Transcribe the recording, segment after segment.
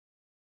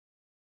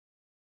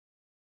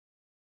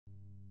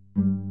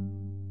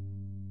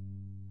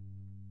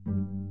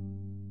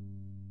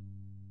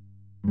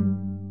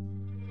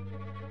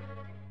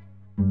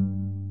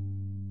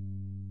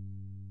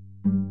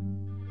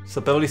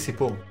ספר לי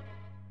סיפור.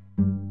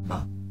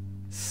 מה?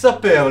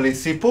 ספר לי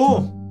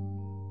סיפור!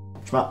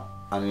 תשמע,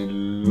 אני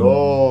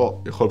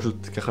לא יכול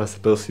פשוט ככה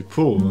לספר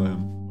סיפור.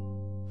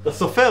 אתה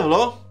סופר,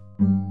 לא?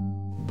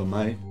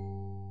 במאי.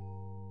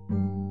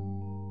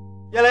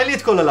 יאללה, אין לי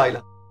את כל הלילה.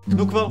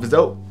 תנו כבר.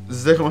 וזהו,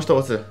 זה כל מה שאתה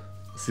רוצה.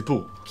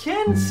 סיפור.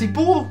 כן,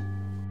 סיפור.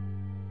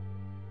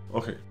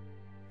 אוקיי.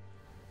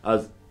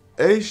 אז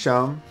אי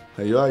שם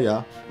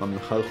היה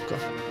ממלכה רחוקה.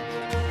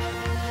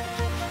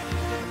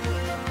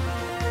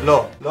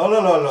 לא, לא,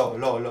 לא, לא, לא,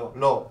 לא, לא,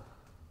 לא.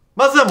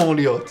 מה זה אמור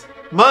להיות?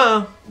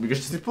 מה? בגלל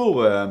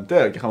שסיפור,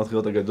 תראה, ככה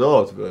מתחילות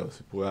אגדות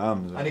וסיפורי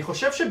העם. אני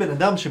חושב שבן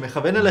אדם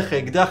שמכוון אליך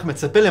אקדח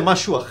מצפה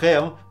למשהו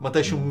אחר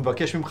מתי שהוא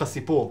מבקש ממך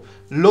סיפור.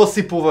 לא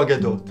סיפור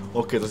אגדות.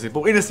 אוקיי, זה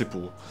סיפור. הנה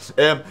סיפור.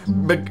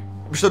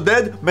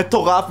 משתודד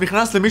מטורף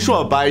נכנס למישהו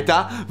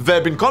הביתה,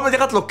 ובמקום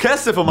לקחת לו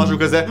כסף או משהו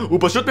כזה, הוא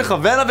פשוט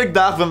מכוון אליו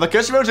אקדח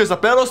ומבקש ממנו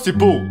שיספר לו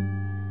סיפור.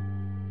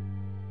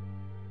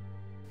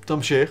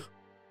 תמשיך.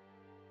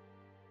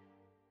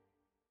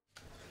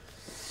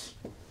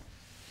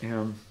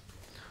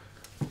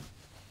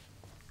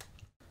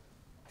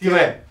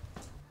 תראה,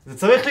 זה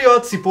צריך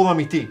להיות סיפור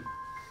אמיתי,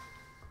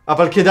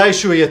 אבל כדאי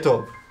שהוא יהיה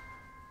טוב.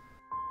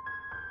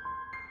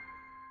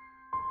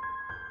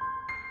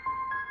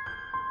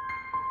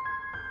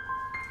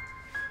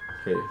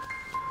 אוקיי.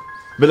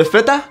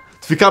 ולפתע,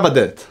 דפיקה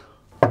בדלת.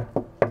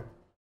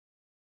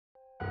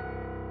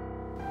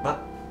 מה?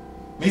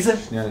 מי זה?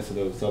 שנייה, אני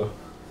אסדר בסדר.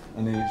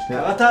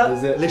 קראת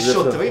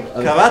לשוטרים?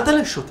 קראת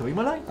לשוטרים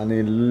עליי?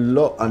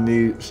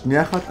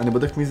 שנייה אחת, אני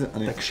בודק מי זה.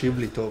 תקשיב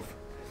לי טוב.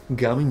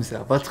 גם אם זה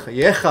אהבת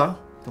חייך,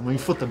 אתה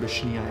מעיף אותה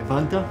בשנייה,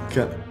 הבנת?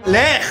 כן.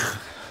 לך!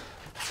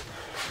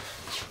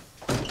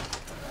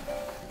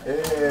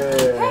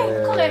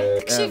 היי, קורה.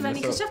 תקשיב, אני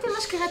חשבתי על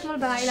מה שקרה אתמול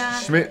בלילה.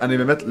 שמי, אני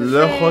באמת לא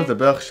יכול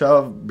לדבר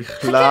עכשיו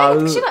בכלל.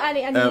 חכה, תקשיב,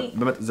 אני...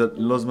 באמת, זה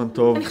לא זמן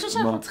טוב. אני חושבת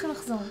שאנחנו צריכים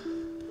לחזור.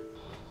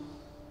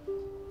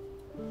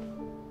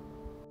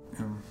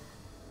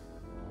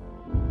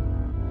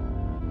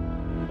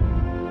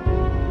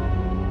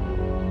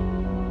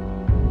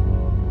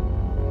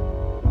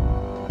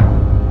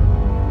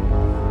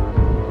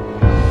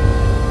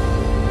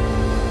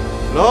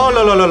 לא,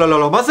 לא, לא, לא, לא,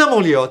 לא, מה זה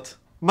אמור להיות?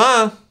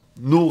 מה?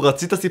 נו,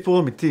 רצית סיפור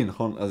אמיתי,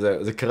 נכון? אז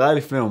זה קרה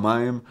לפני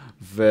יומיים,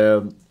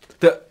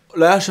 תראה,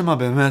 לא היה שמה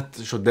באמת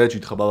שודד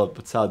שהתחבא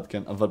בצד,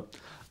 כן? אבל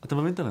אתה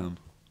מבין את הרעיון.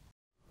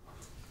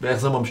 ואיך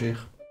זה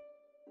ממשיך?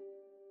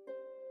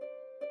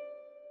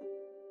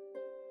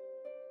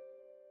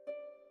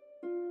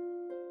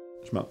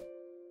 שמע,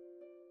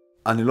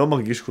 אני לא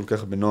מרגיש כל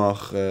כך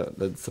בנוח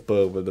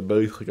לספר ולדבר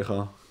איתך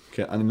ככה,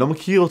 כן? אני לא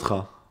מכיר אותך,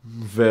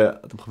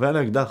 ואתה מכוון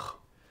עלי אקדח.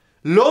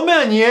 לא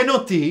מעניין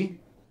אותי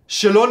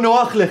שלא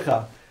נוח לך.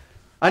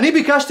 אני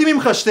ביקשתי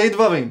ממך שתי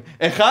דברים.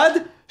 אחד,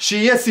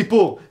 שיהיה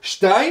סיפור.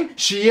 שתיים,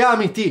 שיהיה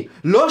אמיתי.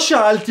 לא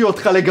שאלתי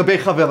אותך לגבי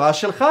חברה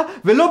שלך,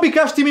 ולא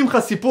ביקשתי ממך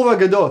סיפור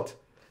אגדות.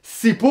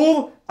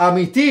 סיפור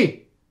אמיתי.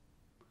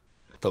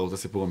 אתה רוצה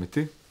סיפור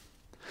אמיתי?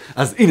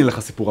 אז הנה לך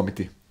סיפור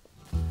אמיתי.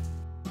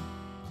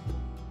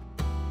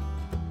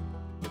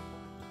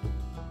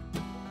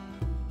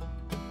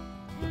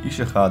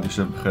 איש אחד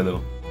יושב בחדר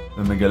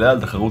ומגלה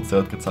על תחרות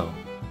סרט קצר.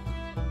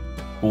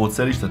 הוא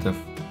רוצה להשתתף.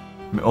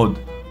 מאוד.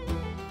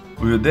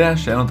 הוא יודע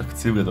שאין לו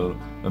תקציב גדול,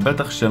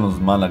 ובטח שאין לו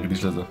זמן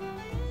להקדיש לזה.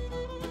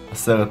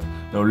 הסרט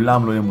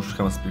לעולם לא יהיה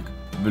מושקע מספיק,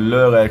 ולא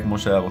ייראה כמו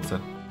שהיה רוצה.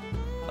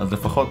 אז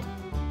לפחות,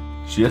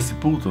 שיהיה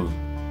סיפור טוב.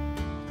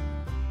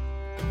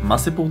 מה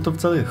סיפור טוב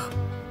צריך?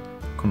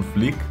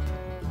 קונפליקט?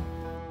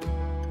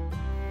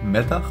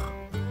 מתח?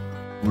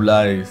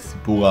 אולי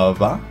סיפור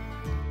אהבה?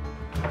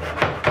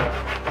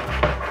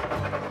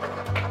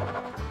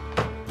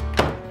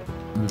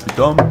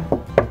 ופתאום,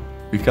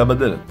 דפיקה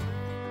בדלת.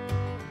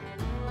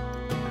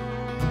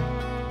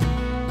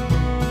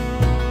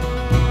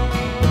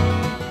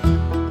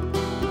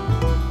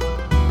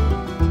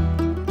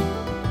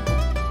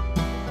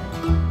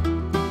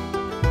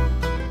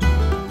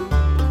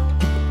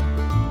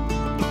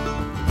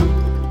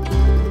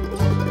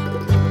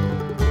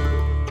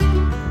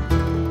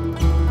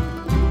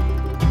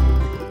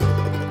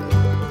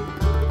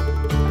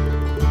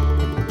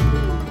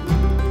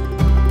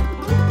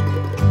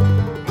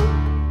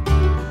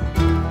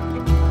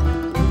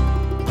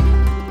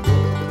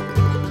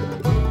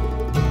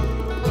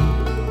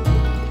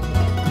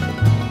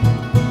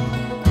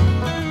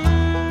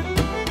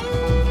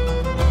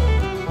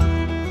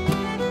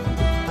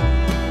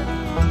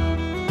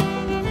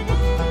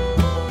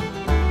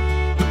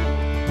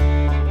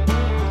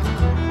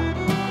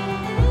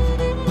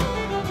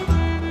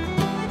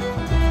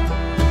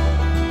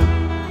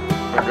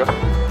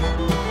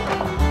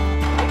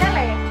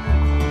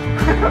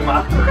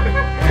 מה?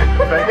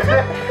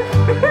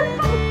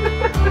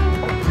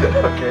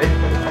 אוקיי.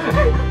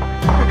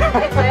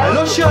 אני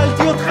לא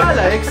שאלתי אותך על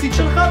האקסיט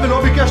שלך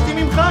ולא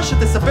ביקשתי ממך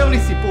שתספר לי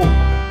סיפור.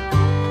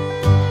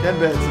 כן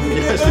בעצם,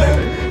 יש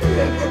לי.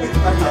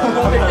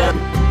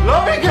 לא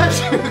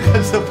ביקשתי לך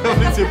לספר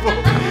לי סיפור,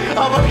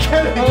 אבל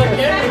כן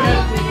ביקשתי.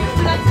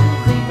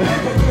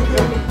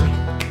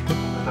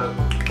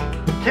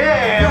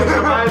 כן,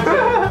 שמע את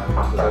זה.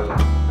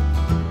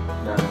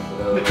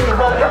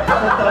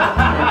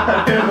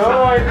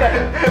 לא, איתי.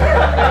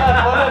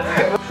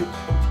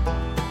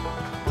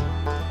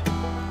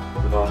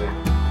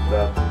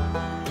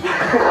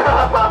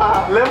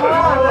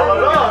 למה?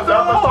 לא, זה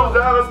היה פשוט, זה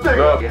היה מספיק.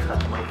 איך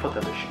אתה מעיף אותה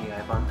בשנייה,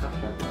 הבנת?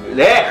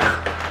 לך!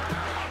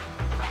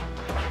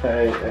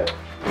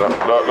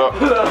 לא.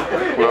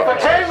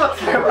 היי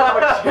מצלמה!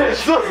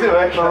 סוזי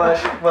רגע,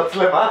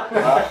 מצלמה?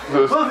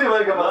 סוזי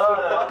רגע,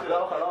 מצלמה.